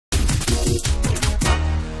Good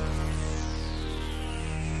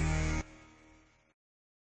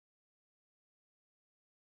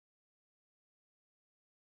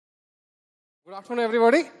afternoon,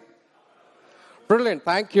 everybody. Brilliant.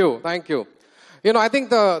 Thank you. Thank you. I think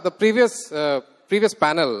the previous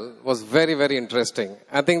panel was very, very interesting.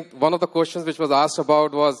 I think one of the questions which was asked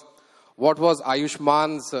about was, what was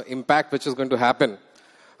Ayushman's impact which is going to happen?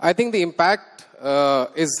 I think the impact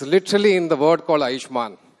is literally in the word called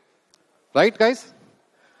Ayushman. Right, guys?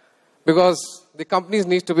 Because the companies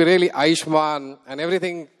need to be really Ayushman, and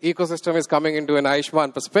everything ecosystem is coming into an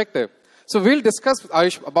Ayushman perspective. So we'll discuss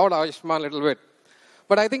about Ayushman a little bit.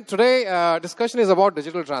 But I think today discussion is about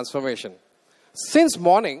digital transformation. Since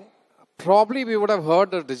morning, probably we would have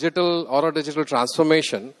heard a digital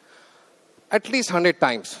transformation at least 100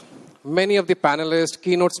 times. Many of the panelists,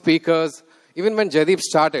 keynote speakers, even when Jagdish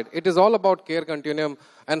started, it is all about care continuum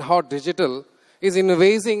and how digital is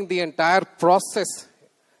invading the entire process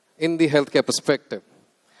in the healthcare perspective.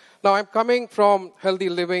 Now, I'm coming from healthy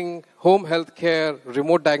living, home healthcare,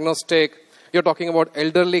 remote diagnostic. You're talking about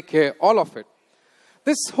elderly care, all of it.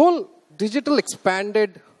 This whole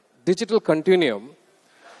expanded digital continuum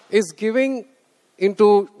is giving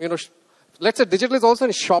into, let's say digital is also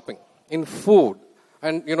in shopping, in food,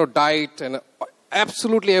 and, diet, and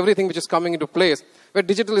absolutely everything which is coming into place, where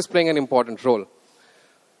digital is playing an important role.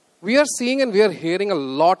 We are seeing and we are hearing a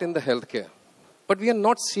lot in the healthcare. But we are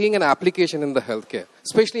not seeing an application in the healthcare,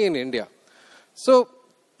 especially in India. So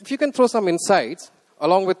if you can throw some insights,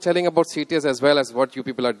 along with telling about CTS as well as what you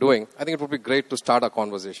people are doing, I think it would be great to start our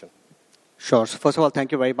conversation. Sure. So first of all,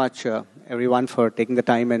 thank you very much, everyone, for taking the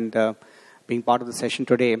time and being part of the session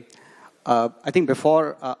today. I think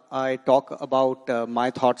before I talk about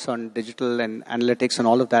my thoughts on digital and analytics and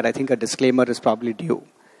all of that, I think a disclaimer is probably due.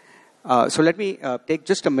 So let me take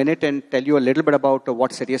just a minute and tell you a little bit about what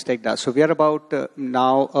CitiusTech does. So we are about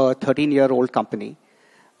now a 13-year-old company.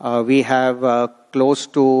 We have close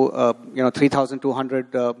to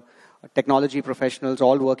 3,200 technology professionals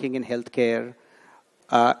all working in healthcare.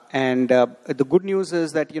 And the good news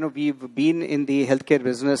is that we've been in the healthcare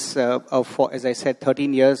business for, as I said,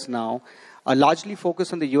 13 years now, largely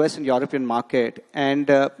focused on the US and European market. And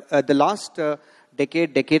the last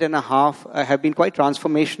decade and a half have been quite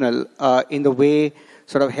transformational in the way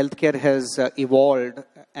sort of healthcare has evolved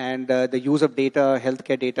and the use of data,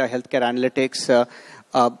 healthcare analytics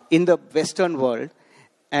in the Western world.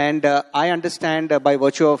 And I understand by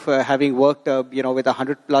virtue of having worked, with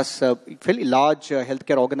 100 plus fairly large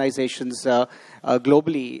healthcare organizations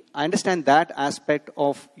globally, I understand that aspect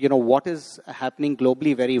of, what is happening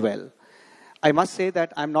globally very well. I must say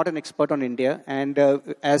that I'm not an expert on India, and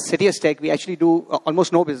as CitiusTech, we actually do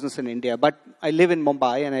almost no business in India. But I live in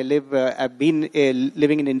Mumbai, and I've been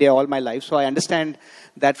living in India all my life, so I understand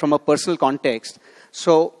that from a personal context.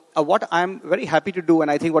 So what I'm very happy to do,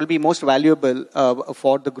 and I think what will be most valuable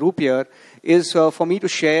for the group here, is for me to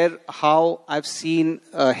share how I've seen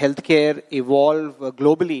healthcare evolve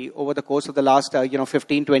globally over the course of the last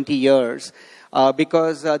 15, 20 years.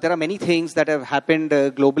 Because there are many things that have happened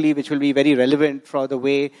globally which will be very relevant for the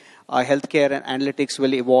way healthcare and analytics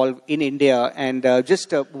will evolve in India and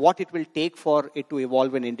just what it will take for it to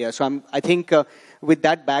evolve in India. So I think with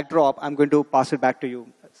that backdrop, I'm going to pass it back to you.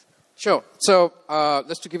 Sure. So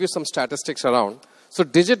just to give you some statistics around. So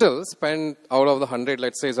digital spend out of the 100,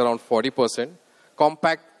 let's say, is around 40%.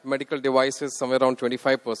 Compact medical devices somewhere around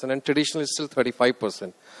 25%. And traditional is still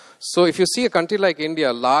 35%. So if you see a country like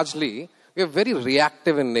India, largely, we are very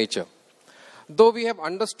reactive in nature. Though we have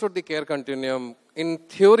understood the care continuum, in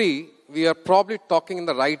theory, we are probably talking in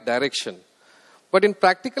the right direction. But in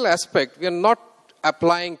practical aspect, we are not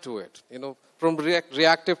applying to it. From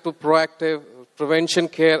reactive to proactive, prevention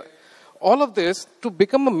care, all of this to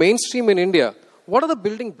become a mainstream in India. What are the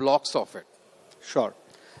building blocks of it? Sure.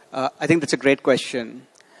 I think that's a great question.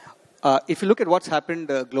 If you look at what's happened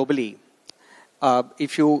globally,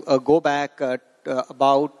 if you go back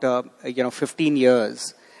about 15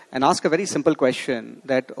 years and ask a very simple question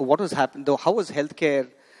that what was happening, how was healthcare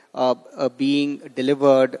being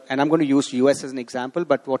delivered, and I'm going to use US as an example,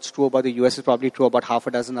 but what's true about the US is probably true about half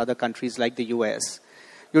a dozen other countries like the US.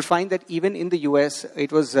 You'll find that even in the US,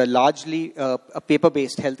 it was largely a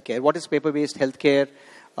paper-based healthcare. What is paper-based healthcare?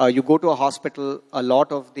 You go to a hospital, a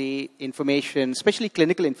lot of the information, especially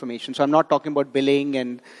clinical information, so I'm not talking about billing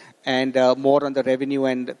and more on the revenue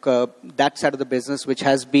and that side of the business, which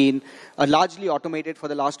has been largely automated for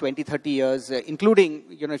the last 20, 30 years, including,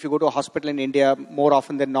 if you go to a hospital in India, more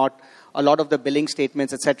often than not, a lot of the billing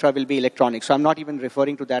statements, etc., will be electronic. So I'm not even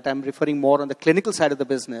referring to that. I'm referring more on the clinical side of the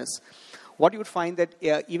business. what you would find that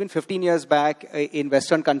even 15 years back in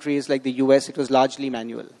Western countries like the US, it was largely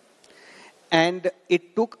manual. And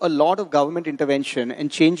it took a lot of government intervention and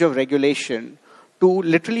change of regulation to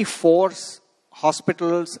literally force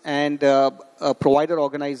hospitals and provider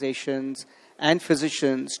organizations and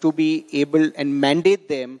physicians to be able and mandate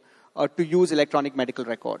them to use electronic medical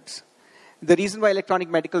records. The reason why electronic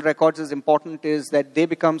medical records is important is that they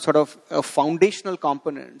become sort of foundational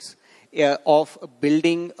components of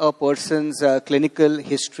building a person's clinical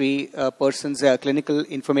history, a person's clinical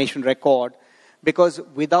information record, because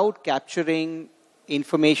without capturing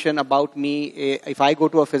information about me, if I go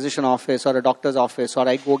to a physician office or a doctor's office or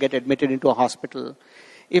I go get admitted into a hospital,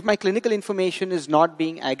 if my clinical information is not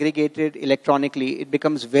being aggregated electronically, it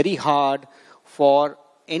becomes very hard for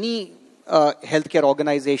any healthcare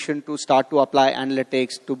organization to start to apply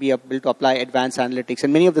analytics, to be able to apply advanced analytics,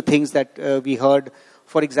 and many of the things that we heard,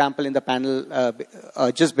 for example, in the panel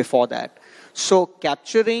just before that. So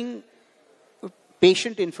capturing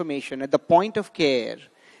patient information at the point of care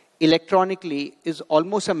electronically is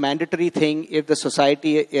almost a mandatory thing if the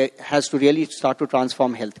society has to really start to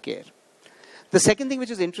transform healthcare. The second thing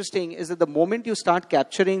which is interesting is that the moment you start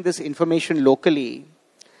capturing this information locally,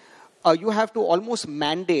 you have to almost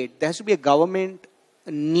mandate, there has to be a government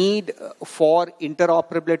need for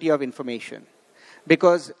interoperability of information.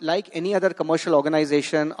 Because like any other commercial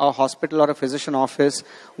organization, a hospital or a physician office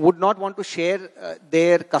would not want to share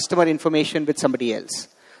their customer information with somebody else.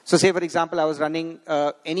 So say, for example, I was running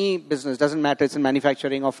any business, doesn't matter, it's in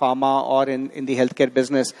manufacturing or pharma or in the healthcare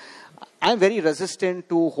business. I'm very resistant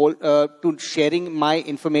to sharing my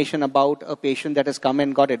information about a patient that has come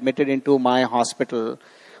and got admitted into my hospital.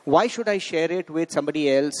 Why should I share it with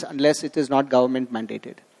somebody else unless it is not government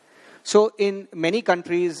mandated? So in many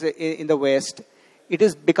countries in the West, it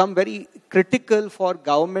has become very critical for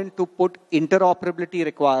government to put interoperability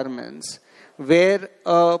requirements where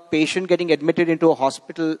a patient getting admitted into a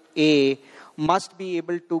hospital A must be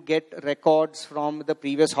able to get records from the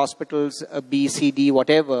previous hospitals, B, C, D,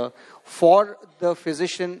 whatever, for the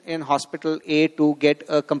physician in hospital A to get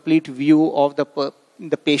a complete view of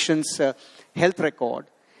the patient's health record.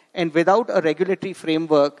 And without a regulatory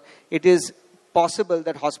framework, it is possible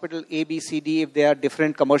that hospital A, B, C, D, if they are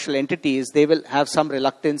different commercial entities, they will have some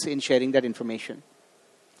reluctance in sharing that information.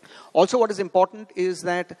 Also, what is important is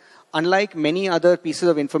that unlike many other pieces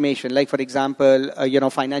of information, like, for example,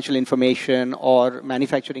 financial information or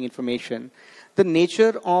manufacturing information, the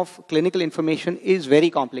nature of clinical information is very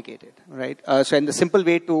complicated, right? And the simple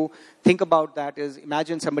way to think about that is,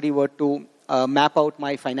 imagine somebody were to map out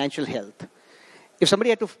my financial health. If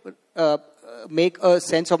somebody had to make a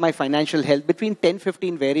sense of my financial health between 10,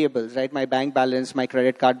 15 variables, right? My bank balance, my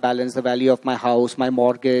credit card balance, the value of my house, my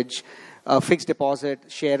mortgage, fixed deposit,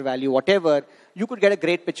 share value, whatever, you could get a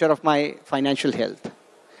great picture of my financial health.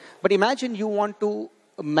 But imagine you want to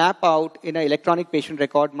map out in an electronic patient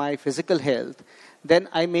record my physical health, then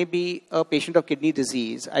I may be a patient of kidney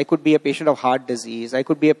disease. I could be a patient of heart disease. I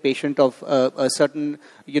could be a patient of a certain,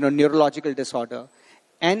 neurological disorder.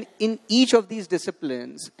 And in each of these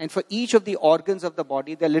disciplines, and for each of the organs of the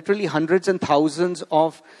body, there are literally hundreds and thousands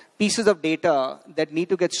of pieces of data that need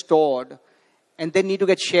to get stored and then need to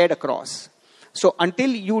get shared across. So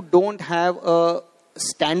until you don't have a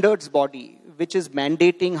standards body, which is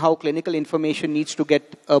mandating how clinical information needs to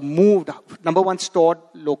get moved, number one, stored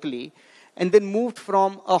locally, and then moved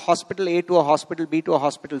from a hospital A to a hospital B to a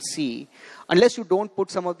hospital C, unless you don't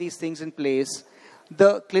put some of these things in place,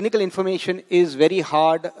 the clinical information is very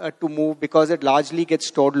hard to move because it largely gets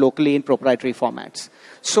stored locally in proprietary formats.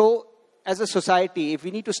 So as a society, if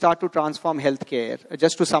we need to start to transform healthcare,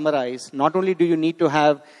 just to summarize, not only do you need to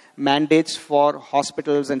have mandates for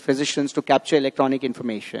hospitals and physicians to capture electronic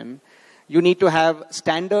information, you need to have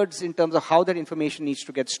standards in terms of how that information needs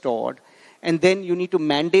to get stored, and then you need to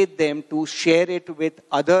mandate them to share it with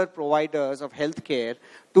other providers of healthcare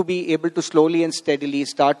to be able to slowly and steadily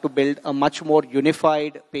start to build a much more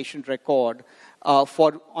unified patient record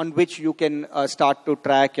on which you can start to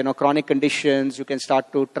track, chronic conditions, you can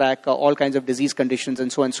start to track all kinds of disease conditions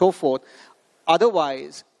and so on and so forth.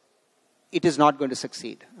 Otherwise, it is not going to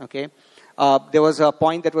succeed, okay? There was a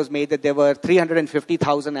point that was made that there were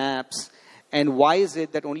 350,000 apps, and why is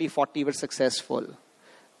it that only 40 were successful?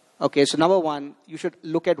 Okay, so number one, you should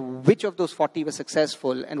look at which of those 40 were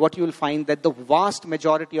successful, and what you will find that the vast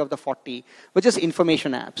majority of the 40 were just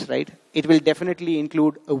information apps, right? It will definitely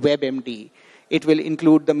include a WebMD. It will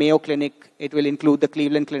include the Mayo Clinic. It will include the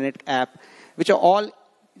Cleveland Clinic app, which are all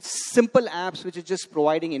simple apps which are just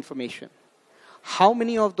providing information. How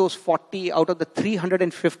many of those 40 out of the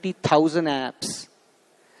 350,000 apps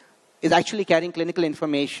is actually carrying clinical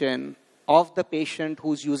information of the patient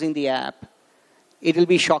who's using the app, it will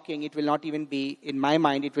be shocking. It will not even be, in my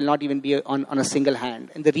mind, it will not even be on a single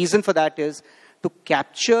hand. And the reason for that is to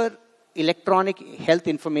capture electronic health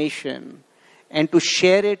information and to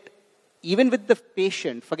share it even with the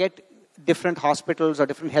patient, forget different hospitals or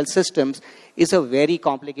different health systems, is a very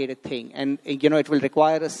complicated thing. And, it will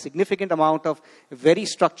require a significant amount of very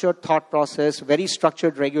structured thought process, very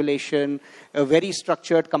structured regulation, a very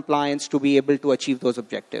structured compliance to be able to achieve those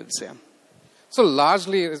objectives. Yeah. So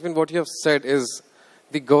largely, Rizwan, what you have said is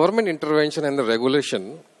the government intervention and the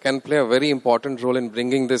regulation can play a very important role in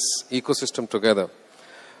bringing this ecosystem together.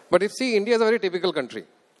 But if see, India is a very typical country.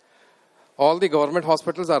 All the government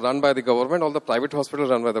hospitals are run by the government, all the private hospitals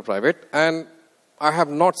are run by the private, and I have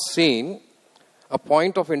not seen a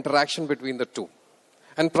point of interaction between the two.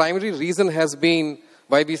 And primary reason has been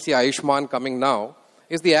why we see Ayushman coming now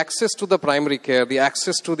is the access to the primary care, the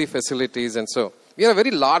access to the facilities, and so. We are a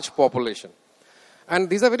very large population. And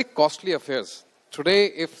these are very costly affairs. Today,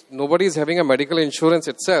 if nobody is having a medical insurance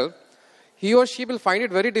itself, he or she will find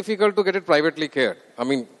it very difficult to get it privately cared.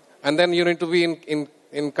 And then you need to be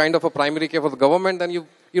in kind of a primary care for the government, then you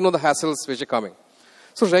know the hassles which are coming.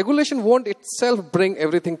 So regulation won't itself bring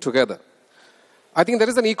everything together. I think there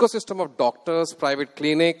is an ecosystem of doctors, private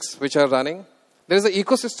clinics which are running. There is an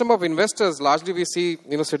ecosystem of investors. Largely we see,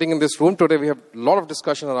 sitting in this room today, we have a lot of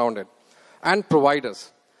discussion around it. And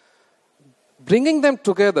providers. Bringing them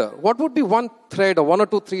together, what would be one thread or 1 or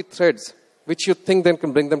 2, 3 threads which you think then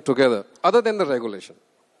can bring them together other than the regulation?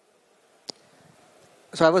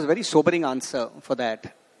 So I have a very sobering answer for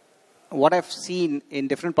that. What I've seen in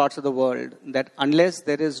different parts of the world, that unless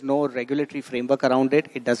there is no regulatory framework around it,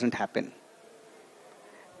 it doesn't happen.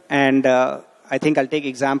 And I think I'll take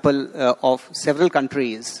example of several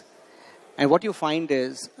countries. And what you find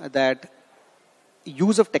is that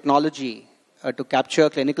use of technology to capture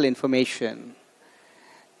clinical information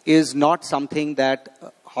is not something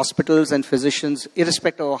that hospitals and physicians,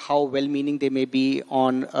 irrespective of how well-meaning they may be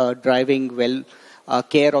on driving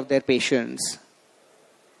care of their patients,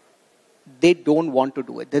 they don't want to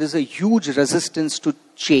do it. There is a huge resistance to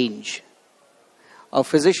change.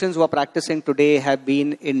 Physicians who are practicing today have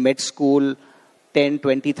been in med school 10,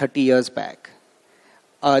 20, 30 years back.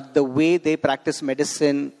 The way they practice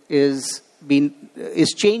medicine is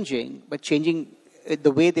changing, but changing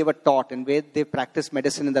the way they were taught and where they practice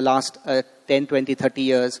medicine in the last 10, 20, 30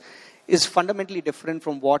 years is fundamentally different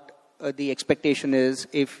from what the expectation is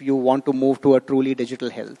if you want to move to a truly digital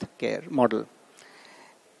health care model.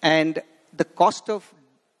 And the cost of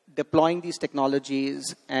deploying these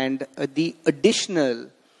technologies and the additional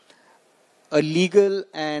legal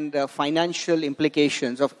and financial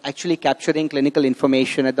implications of actually capturing clinical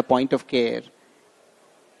information at the point of care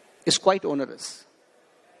is quite onerous.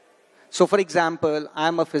 So for example,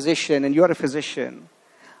 I'm a physician and you're a physician.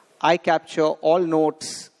 I capture all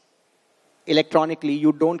notes electronically.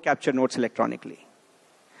 You don't capture notes electronically.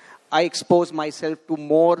 I expose myself to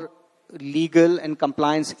more legal and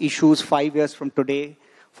compliance issues 5 years from today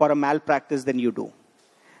for a malpractice than you do.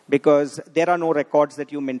 Because there are no records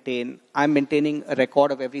that you maintain. I'm maintaining a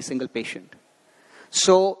record of every single patient.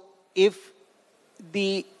 So if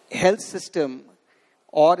the health system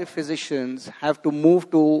or if physicians have to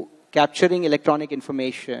move to capturing electronic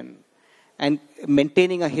information and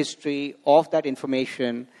maintaining a history of that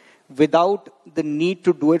information without the need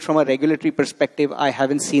to do it from a regulatory perspective, I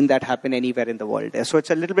haven't seen that happen anywhere in the world. So it's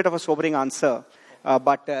a little bit of a sobering answer,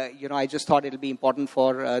 but I just thought it'll be important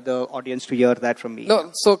for the audience to hear that from me.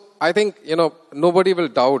 No, so I think, nobody will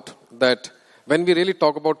doubt that when we really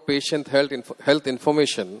talk about patient health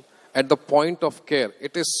information at the point of care,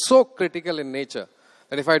 it is so critical in nature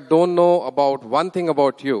that if I don't know about one thing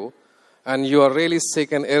about you and you are really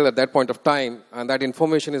sick and ill at that point of time and that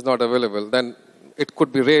information is not available, then it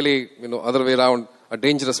could be really, other way around, a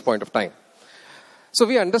dangerous point of time. So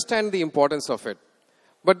we understand the importance of it.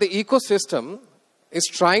 But the ecosystem is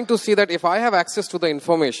trying to see that if I have access to the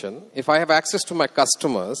information, if I have access to my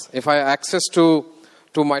customers, if I have access to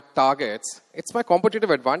my targets, it's my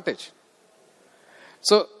competitive advantage.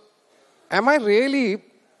 So am I really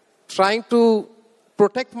trying to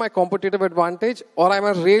protect my competitive advantage, or am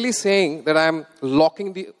I really saying that I am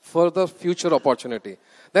locking the further future opportunity?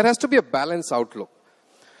 There has to be a balanced outlook.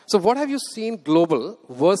 So what have you seen global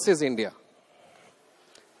versus India?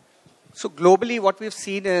 So globally, what we've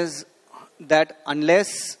seen is that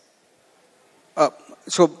unless,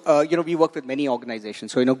 we work with many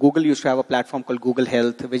organizations. So, Google used to have a platform called Google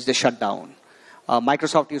Health, which they shut down.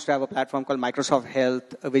 Microsoft used to have a platform called Microsoft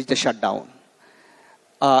Health, which they shut down.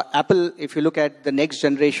 Apple, if you look at the next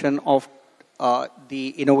generation of the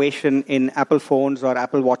innovation in Apple phones or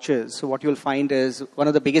Apple watches, so what you'll find is one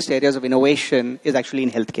of the biggest areas of innovation is actually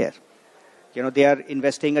in healthcare. They are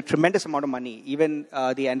investing a tremendous amount of money. Even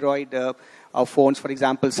the Android phones, for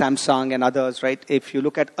example, Samsung and others, right? If you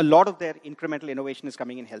look at a lot of their incremental innovation is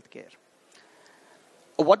coming in healthcare.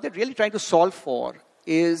 What they're really trying to solve for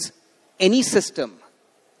is any system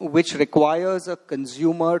which requires a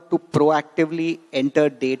consumer to proactively enter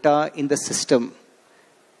data in the system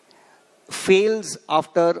fails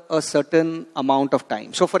after a certain amount of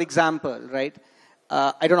time. So, for example, right,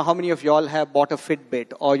 I don't know how many of y'all have bought a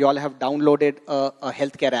Fitbit or y'all have downloaded a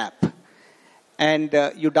healthcare app. And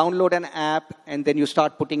you download an app and then you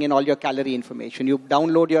start putting in all your calorie information. You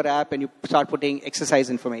download your app and you start putting exercise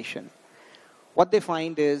information. What they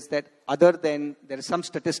find is that other than, there are some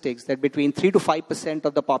statistics that between 3 to 5%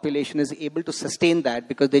 of the population is able to sustain that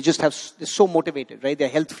because they just have, they're so motivated, right? They're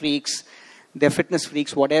health freaks, they're fitness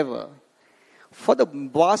freaks, whatever. For the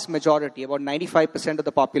vast majority, about 95% of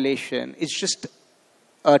the population, it's just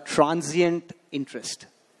a transient interest.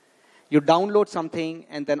 You download something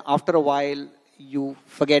and then after a while you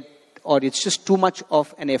forget, or it's just too much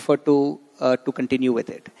of an effort to continue with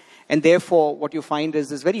it. And therefore, what you find is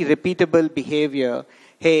this very repeatable behavior.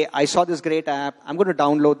 Hey, I saw this great app. I'm going to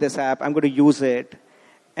download this app. I'm going to use it.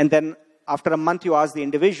 And then after a month, you ask the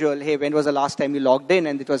individual, hey, when was the last time you logged in?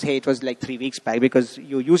 And it was, hey, it was like 3 weeks back because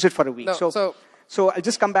you used it for a week. No, so I'll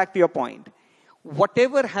just come back to your point.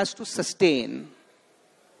 Whatever has to sustain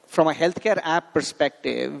from a healthcare app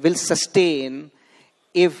perspective will sustain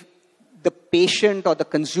if the patient or the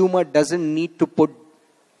consumer doesn't need to put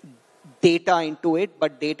data into it,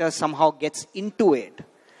 but data somehow gets into it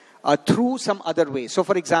through some other way. So,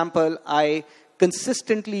 for example, I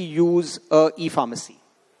consistently use a e-pharmacy.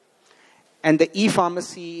 And the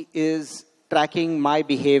e-pharmacy is tracking my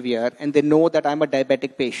behavior, and they know that I'm a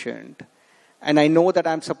diabetic patient. And I know that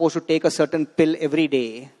I'm supposed to take a certain pill every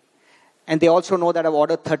day. And they also know that I've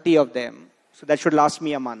ordered 30 of them. So that should last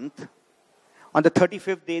me a month. On the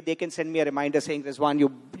 35th day, they can send me a reminder saying, Rizwan,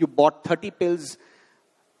 you bought 30 pills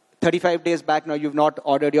 35 days back, now you've not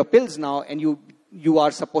ordered your pills now, and you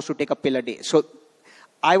are supposed to take a pill a day. So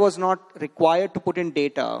I was not required to put in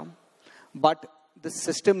data, but the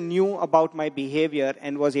system knew about my behavior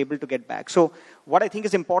and was able to get back. So what I think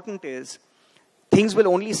is important is things will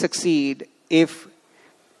only succeed if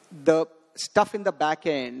the stuff in the back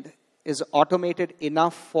end is automated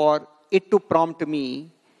enough for it to prompt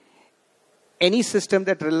me. Any system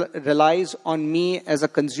that relies on me as a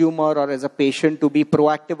consumer or as a patient to be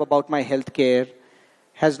proactive about my healthcare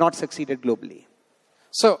has not succeeded globally.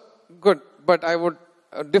 So, good. But I would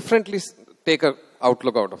differently take an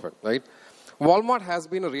outlook out of it, right? Walmart has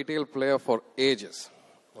been a retail player for ages,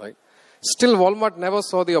 right? Still, Walmart never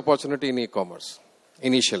saw the opportunity in e-commerce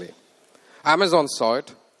initially. Amazon saw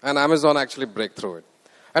it, and Amazon actually broke through it.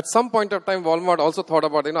 At some point of time, Walmart also thought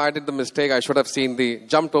about, I did the mistake. I should have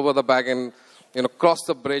jumped over the bag and crossed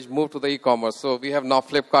the bridge, moved to the e-commerce. So we have now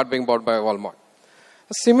Flipkart being bought by Walmart.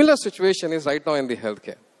 A similar situation is right now in the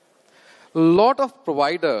healthcare. A lot of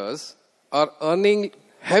providers are earning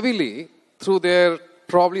heavily through their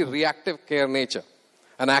probably reactive care nature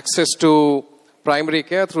and access to primary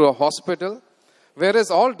care through a hospital, whereas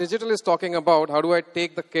all digital is talking about how do I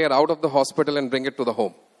take the care out of the hospital and bring it to the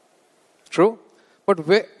home. True? But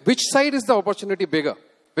which side is the opportunity bigger?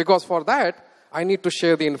 Because for that, I need to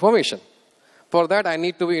share the information. For that, I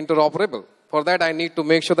need to be interoperable. For that, I need to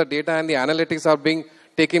make sure the data and the analytics are being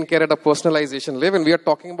taken care at a personalization level. We are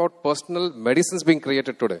talking about personal medicines being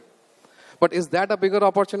created today. But is that a bigger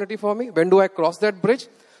opportunity for me? When do I cross that bridge?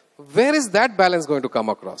 Where is that balance going to come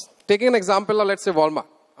across? Taking an example of, let's say, Walmart.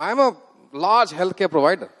 I'm a large healthcare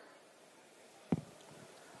provider.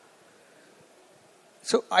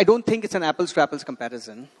 So I don't think it's an apples to apples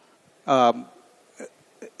comparison.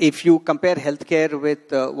 If you compare healthcare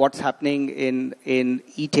with what's happening in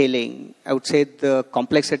e-tailing, I would say the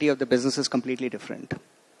complexity of the business is completely different.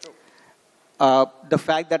 The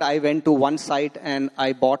fact that I went to one site and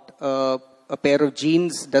I bought a pair of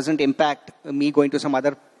jeans doesn't impact me going to some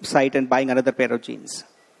other site and buying another pair of jeans,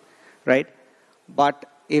 right? But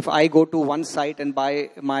if I go to one site and buy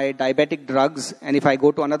my diabetic drugs, and if I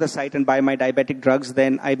go to another site and buy my diabetic drugs,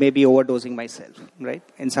 then I may be overdosing myself, right,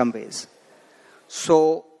 in some ways.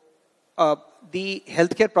 So the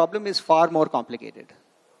healthcare problem is far more complicated.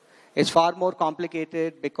 It's far more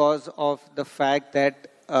complicated because of the fact that,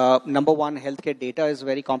 number one, healthcare data is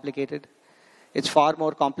very complicated. It's far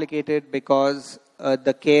more complicated because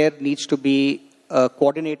the care needs to be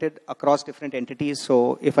coordinated across different entities.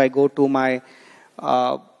 So if I go to my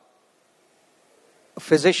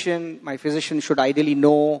physician should ideally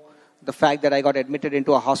know the fact that I got admitted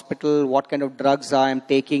into a hospital, what kind of drugs I am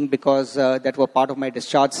taking because that were part of my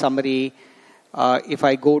discharge summary. If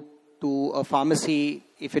I go to a pharmacy,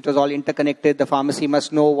 if it was all interconnected, the pharmacy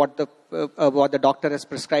must know what the doctor has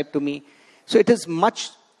prescribed to me. So it is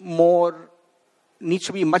needs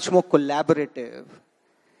to be much more collaborative.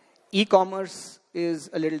 E-commerce is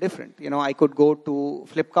a little different. I could go to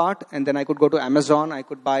Flipkart and then I could go to Amazon. I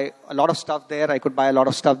could buy a lot of stuff there. I could buy a lot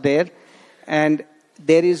of stuff there. And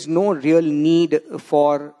there is no real need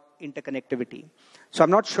for interconnectivity. So I'm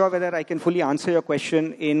not sure whether I can fully answer your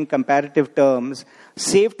question in comparative terms.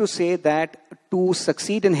 Safe to say that to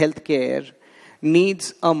succeed in healthcare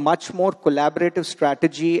needs a much more collaborative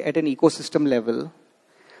strategy at an ecosystem level.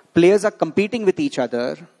 Players are competing with each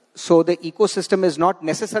other. So the ecosystem is not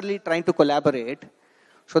necessarily trying to collaborate.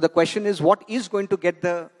 So the question is, what is going to get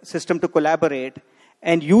the system to collaborate?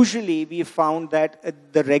 And usually we found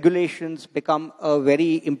that the regulations become a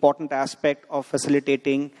very important aspect of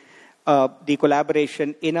facilitating the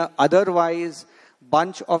collaboration in an otherwise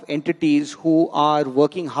bunch of entities who are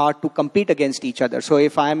working hard to compete against each other. So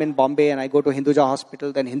if I am in Bombay and I go to Hinduja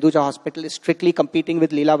Hospital, then Hinduja Hospital is strictly competing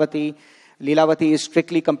with Leelavati. Leelavati is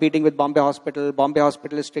strictly competing with Bombay Hospital. Bombay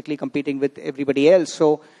Hospital is strictly competing with everybody else.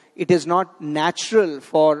 So it is not natural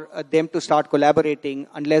for them to start collaborating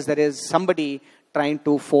unless there is somebody trying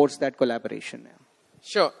to force that collaboration.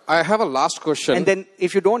 Sure. I have a last question. And then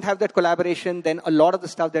if you don't have that collaboration, then a lot of the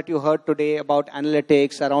stuff that you heard today about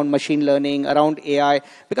analytics, around machine learning, around AI,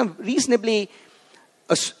 become reasonably,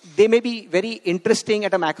 they may be very interesting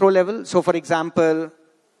at a macro level. So for example,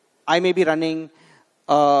 I may be running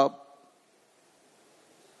a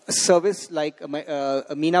service like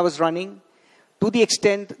Meena was running, to the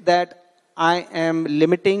extent that I am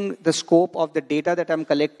limiting the scope of the data that I'm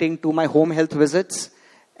collecting to my home health visits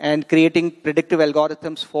and creating predictive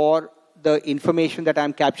algorithms for the information that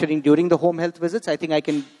I'm capturing during the home health visits. I think I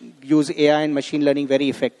can use AI and machine learning very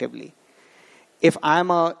effectively. If I'm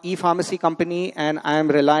an e-pharmacy company and I'm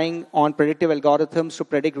relying on predictive algorithms to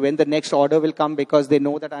predict when the next order will come because they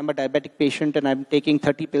know that I'm a diabetic patient and I'm taking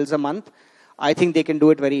 30 pills a month, I think they can do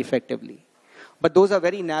it very effectively. But those are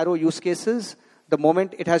very narrow use cases. The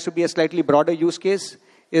moment it has to be a slightly broader use case,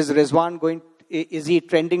 is Rizwan is he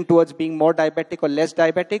trending towards being more diabetic or less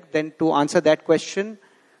diabetic? Then to answer that question,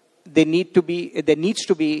 there needs to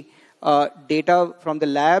be data from the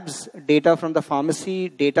labs, data from the pharmacy,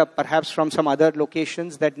 data perhaps from some other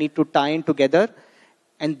locations that need to tie in together.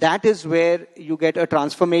 And that is where you get a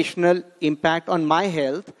transformational impact on my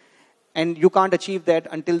health. And you can't achieve that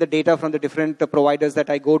until the data from the different providers that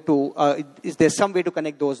I go to, is there some way to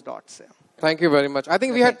connect those dots? Thank you very much. I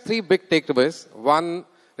think we had three big takeaways. One,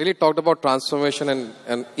 really talked about transformation and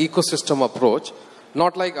an ecosystem approach,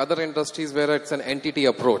 not like other industries where it's an entity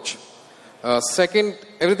approach. Second,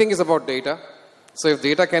 everything is about data. So if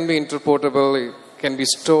data can be interpretable, it can be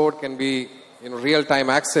stored, can be real-time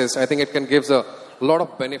access, I think it can give a lot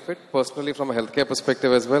of benefit personally from a healthcare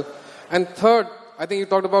perspective as well. And third, I think you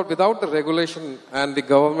talked about without the regulation and the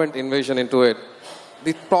government invasion into it,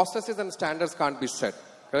 the processes and standards can't be set,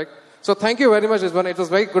 correct? So thank you very much, Rizwan. It was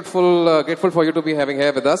very grateful for you to be having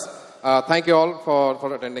here with us. Thank you all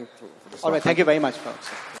for attending. All right, thank you very much, folks.